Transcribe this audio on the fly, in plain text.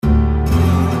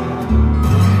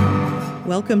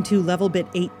Welcome to Level Bit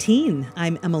 18.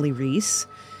 I'm Emily Reese.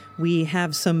 We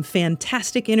have some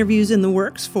fantastic interviews in the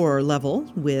works for Level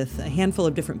with a handful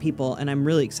of different people, and I'm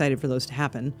really excited for those to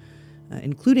happen,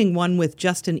 including one with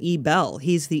Justin E. Bell.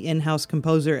 He's the in-house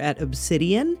composer at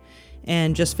Obsidian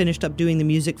and just finished up doing the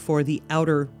music for The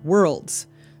Outer Worlds,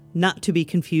 not to be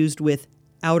confused with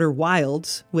Outer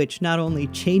Wilds, which not only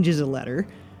changes a letter,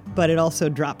 but it also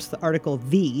drops the article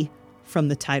 "the" from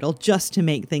the title just to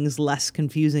make things less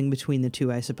confusing between the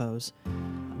two, I suppose.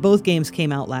 Both games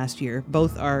came out last year.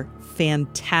 Both are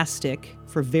fantastic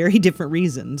for very different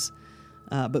reasons,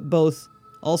 but both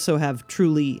also have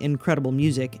truly incredible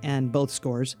music and both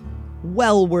scores.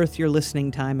 Well worth your listening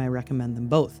time. I recommend them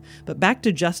both. But back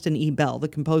to Justin E. Bell, the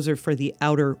composer for The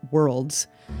Outer Worlds.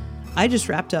 I just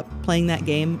wrapped up playing that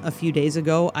game a few days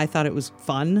ago. I thought it was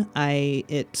fun.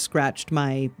 It scratched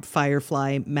my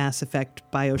Firefly, Mass Effect,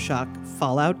 BioShock,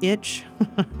 Fallout itch.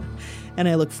 And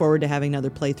I look forward to having another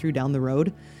playthrough down the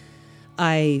road.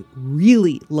 I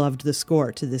really loved the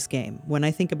score to this game. When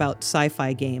I think about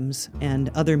sci-fi games and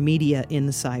other media in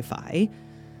sci-fi,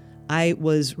 I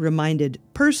was reminded,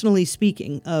 personally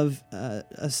speaking, of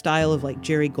a style of like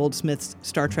Jerry Goldsmith's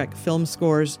Star Trek film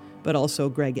scores, but also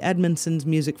Greg Edmondson's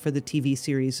music for the TV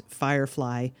series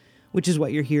Firefly, which is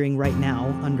what you're hearing right now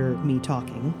under me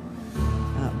talking.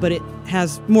 But it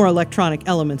has more electronic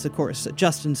elements, of course.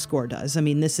 Justin's score does. I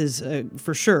mean, this is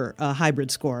for sure a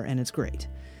hybrid score, and it's great.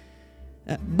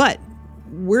 But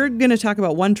we're going to talk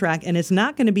about one track, and it's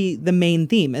not going to be the main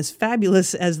theme, as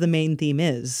fabulous as the main theme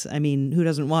is. I mean, who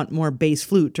doesn't want more bass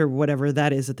flute or whatever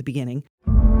that is at the beginning?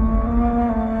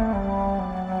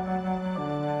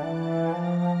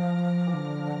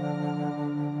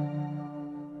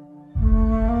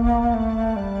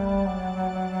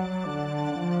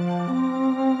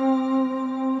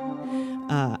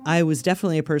 I was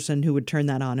definitely a person who would turn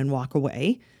that on and walk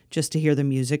away just to hear the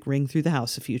music ring through the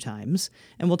house a few times.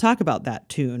 And we'll talk about that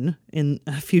tune in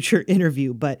a future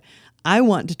interview. But I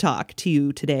want to talk to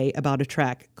you today about a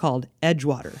track called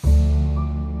Edgewater.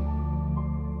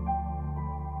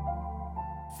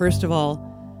 First of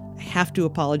all, I have to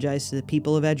apologize to the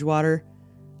people of Edgewater.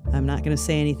 I'm not going to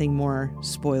say anything more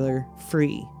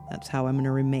spoiler-free. That's how I'm going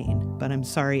to remain. But I'm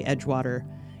sorry, Edgewater.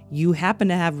 You happen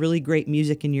to have really great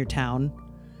music in your town.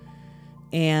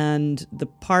 And the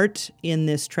part in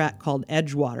this track called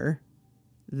Edgewater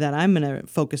that I'm going to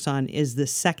focus on is the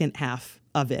second half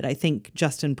of it. I think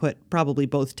Justin put probably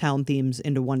both town themes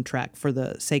into one track for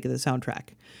the sake of the soundtrack.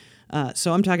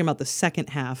 So I'm talking about the second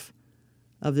half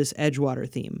of this Edgewater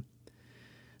theme.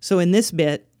 So in this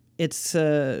bit, it's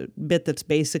a bit that's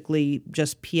basically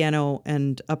just piano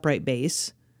and upright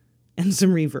bass and some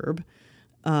reverb,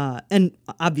 and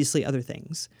obviously other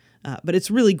things. But it's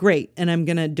really great, and I'm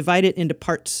going to divide it into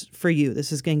parts for you.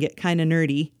 This is going to get kind of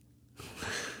nerdy.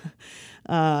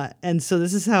 And so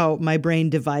this is how my brain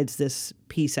divides this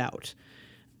piece out.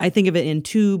 I think of it in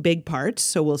two big parts,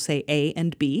 so we'll say A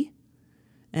and B.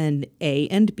 And A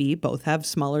and B both have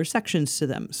smaller sections to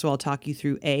them. So I'll talk you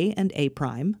through A and A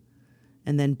prime,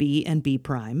 and then B and B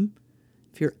prime.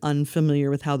 If you're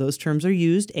unfamiliar with how those terms are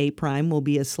used, A prime will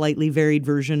be a slightly varied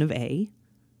version of A.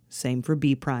 Same for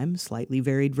B prime, slightly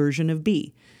varied version of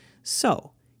B.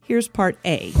 So, here's part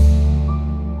A.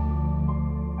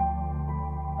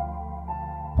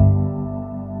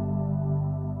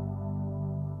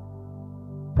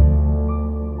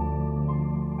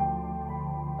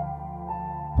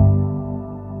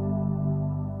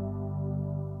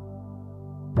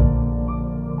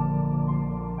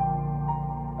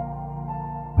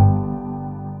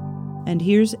 And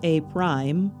here's A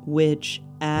prime, which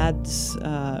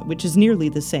is nearly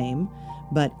the same,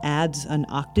 but adds an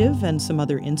octave and some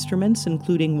other instruments,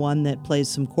 including one that plays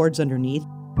some chords underneath.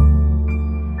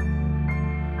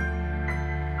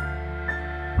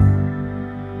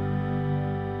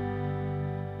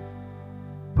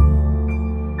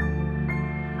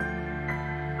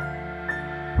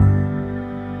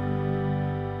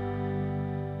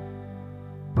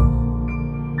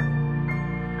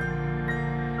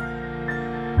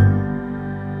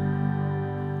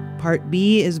 Part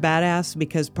B is badass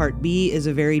because part B is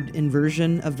a varied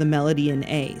inversion of the melody in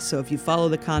A. So if you follow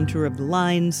the contour of the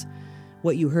lines,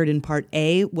 what you heard in part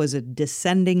A was a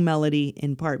descending melody.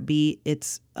 In part B,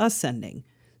 it's ascending.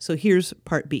 So here's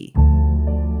part B.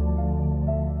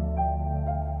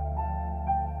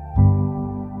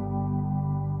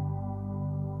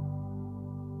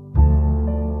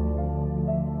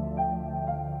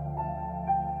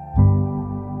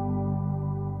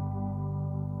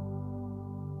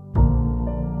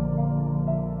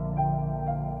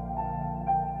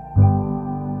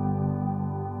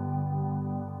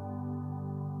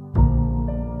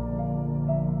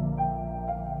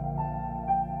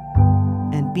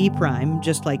 B prime,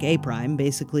 just like A prime,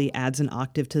 basically adds an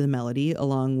octave to the melody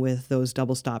along with those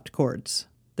double stopped chords.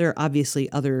 There are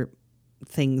obviously other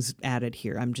things added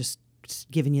here. I'm just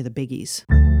giving you the biggies.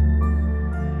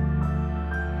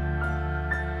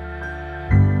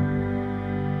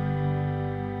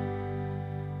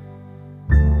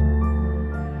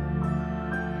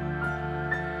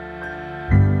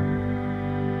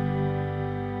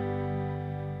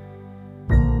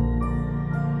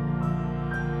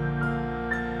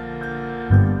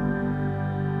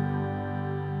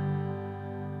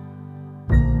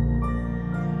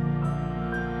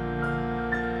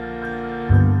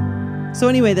 So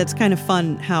anyway, that's kind of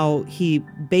fun how he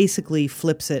basically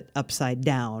flips it upside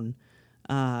down.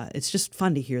 It's just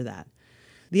fun to hear that.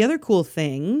 The other cool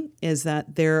thing is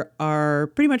that there are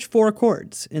pretty much 4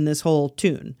 chords in this whole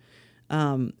tune.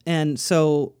 And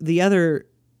so the other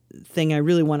thing I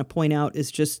really want to point out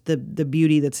is just the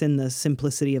beauty that's in the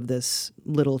simplicity of this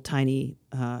little tiny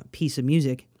piece of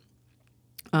music.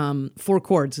 4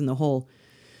 chords in the whole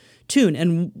tune.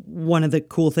 And one of the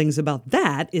cool things about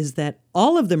that is that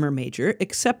all of them are major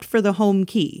except for the home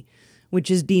key,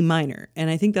 which is D minor. And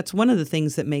I think that's one of the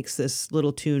things that makes this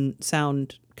little tune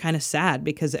sound kind of sad,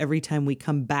 because every time we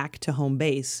come back to home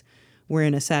base, we're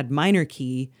in a sad minor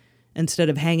key instead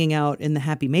of hanging out in the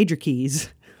happy major keys,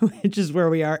 which is where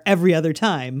we are every other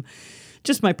time.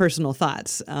 Just my personal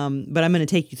thoughts. But I'm going to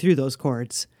take you through those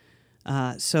chords.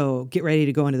 So get ready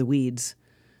to go into the weeds.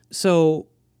 So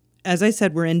as I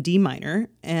said, we're in D minor,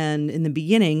 and in the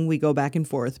beginning, we go back and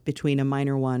forth between a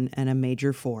minor 1 and a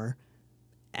major 4.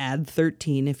 Add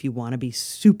 13 if you want to be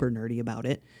super nerdy about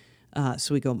it.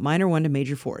 So we go minor 1 to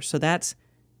major 4. So that's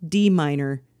D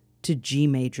minor to G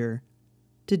major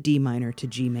to D minor to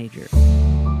G major.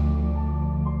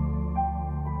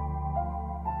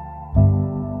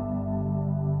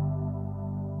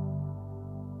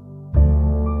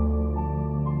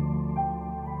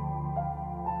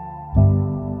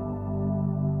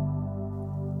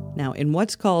 Now, in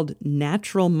what's called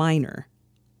natural minor,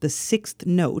 the 6th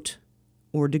note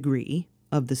or degree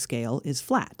of the scale is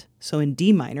flat. So in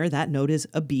D minor, that note is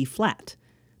a B flat.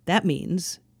 That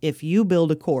means if you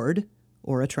build a chord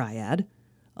or a triad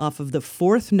off of the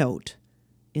 4th note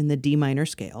in the D minor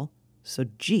scale, so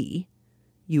G,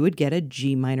 you would get a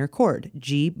G minor chord,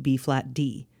 G, B flat,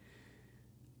 D.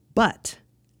 But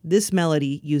this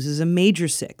melody uses a major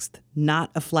 6th, not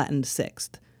a flattened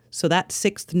 6th. So that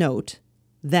 6th note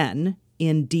then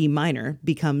in D minor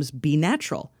becomes B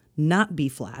natural, not B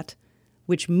flat,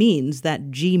 which means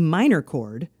that G minor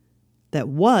chord that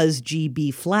was G, B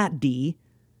flat, D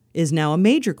is now a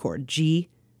major chord, G,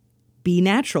 B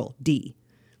natural, D.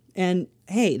 And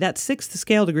hey, that 6th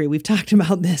scale degree, we've talked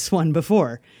about this one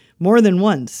before more than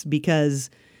once,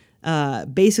 because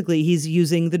basically he's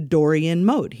using the Dorian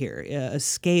mode here, a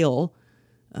scale,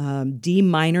 D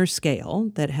minor scale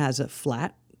that has a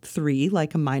flat 3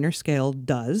 like a minor scale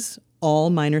does.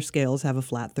 All minor scales have a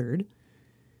flat 3rd.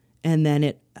 And then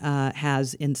it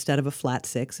has, instead of a flat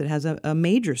 6, it has a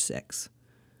major 6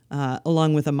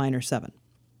 along with a minor 7.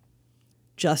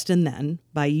 Justin then,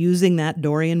 by using that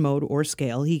Dorian mode or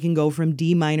scale, he can go from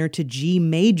D minor to G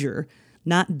major,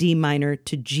 not D minor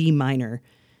to G minor,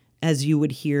 as you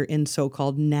would hear in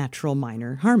so-called natural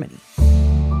minor harmony.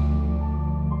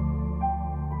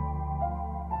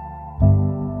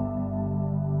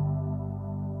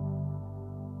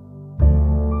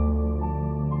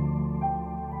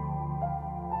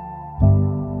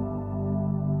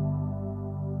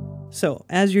 So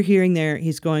as you're hearing there,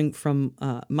 he's going from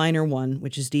minor 1,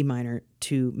 which is D minor,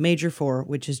 to major 4,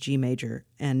 which is G major.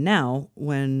 And now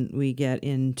when we get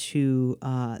into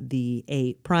the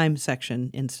A prime section,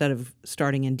 instead of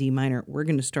starting in D minor, we're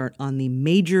going to start on the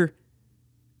major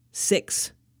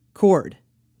 6 chord,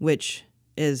 which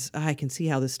is, I can see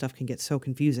how this stuff can get so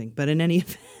confusing. But in any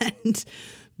event,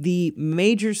 the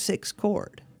major 6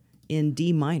 chord in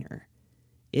D minor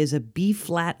is a B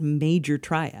flat major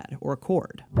triad or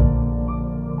chord.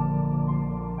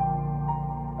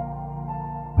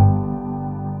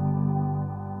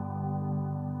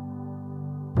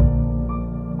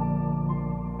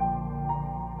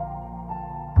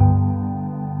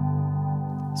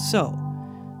 So,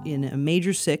 in a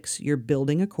major 6, you're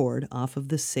building a chord off of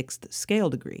the 6th scale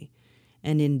degree.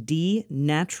 And in D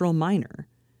natural minor,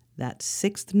 that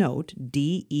 6th note,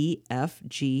 D, E, F,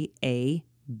 G, A,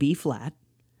 B flat,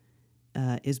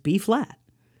 is B flat.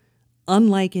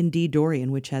 Unlike in D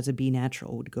Dorian, which has a B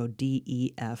natural, would go D,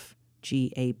 E, F,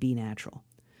 G, A, B natural.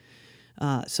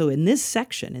 So in this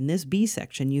section, in this B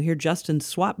section, you hear Justin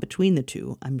swap between the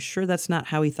two. I'm sure that's not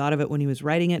how he thought of it when he was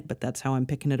writing it, but that's how I'm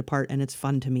picking it apart, and it's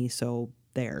fun to me, so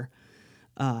there.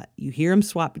 You hear him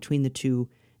swap between the two,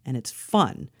 and it's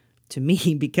fun to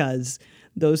me because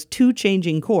those two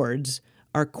changing chords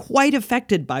are quite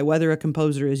affected by whether a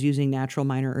composer is using natural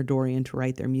minor or Dorian to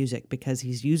write their music, because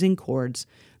he's using chords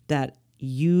that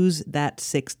use that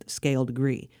sixth scale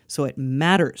degree. So it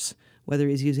matters whether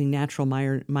he's using natural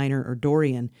minor or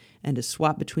Dorian, and to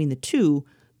swap between the two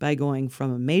by going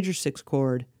from a major 6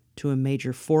 chord to a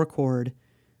major 4 chord.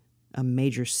 A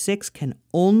major 6 can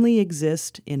only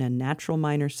exist in a natural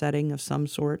minor setting of some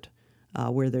sort,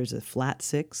 where there's a flat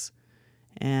 6,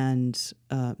 and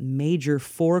a major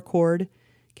 4 chord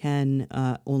can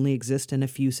only exist in a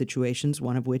few situations,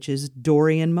 one of which is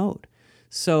Dorian mode.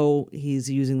 So he's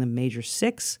using the major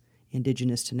 6,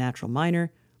 indigenous to natural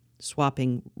minor,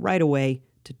 swapping right away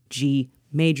to G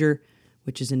major,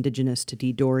 which is indigenous to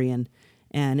D Dorian,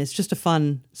 and it's just a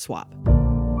fun swap.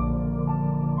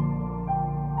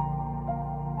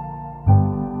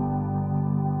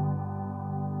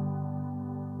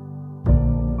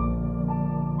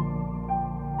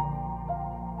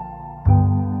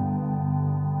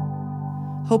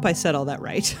 Hope I said all that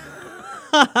right.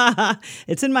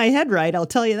 It's in my head right, I'll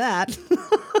tell you that.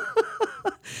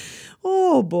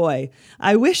 Oh boy.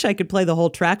 I wish I could play the whole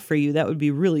track for you. That would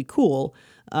be really cool.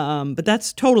 But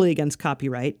that's totally against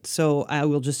copyright. So I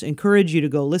will just encourage you to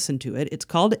go listen to it. It's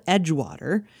called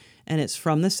Edgewater, and it's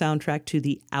from the soundtrack to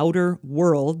The Outer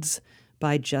Worlds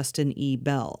by Justin E.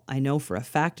 Bell. I know for a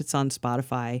fact it's on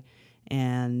Spotify,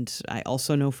 and I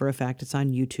also know for a fact it's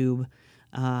on YouTube.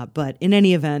 But in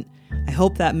any event, I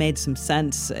hope that made some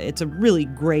sense. It's a really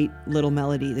great little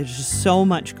melody. There's just so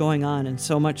much going on and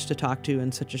so much to talk to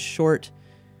in such a short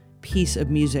piece of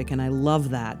music, and I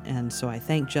love that. And so I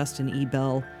thank Justin E.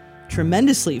 Bell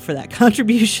tremendously for that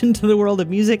contribution to the world of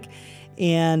music,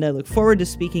 and I look forward to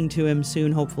speaking to him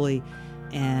soon, hopefully.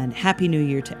 And Happy New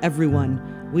Year to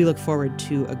everyone. We look forward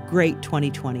to a great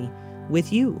 2020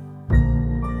 with you.